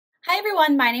Hi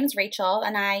everyone, my name's Rachel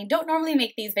and I don't normally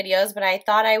make these videos, but I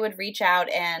thought I would reach out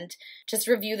and just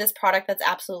review this product that's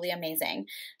absolutely amazing.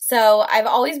 So I've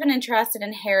always been interested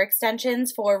in hair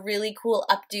extensions for really cool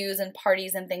updos and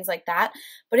parties and things like that.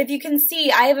 But if you can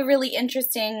see, I have a really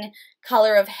interesting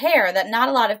color of hair that not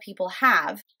a lot of people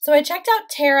have. So I checked out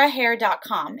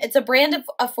canadahair.ca. It's a brand of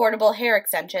affordable hair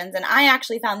extensions and I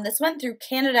actually found this one through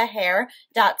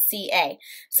canadahair.ca.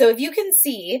 So if you can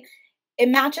see, it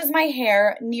matches my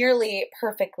hair nearly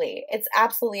perfectly. It's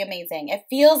absolutely amazing. It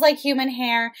feels like human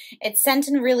hair. It's sent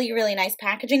in really, really nice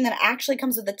packaging that actually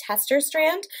comes with a tester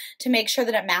strand to make sure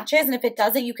that it matches. And if it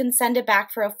doesn't, you can send it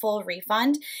back for a full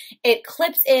refund. It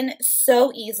clips in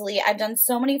so easily. I've done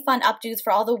so many fun updos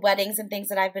for all the weddings and things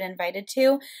that I've been invited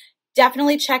to.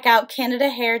 Definitely check out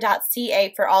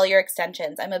canadahair.ca for all your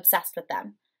extensions. I'm obsessed with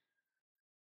them.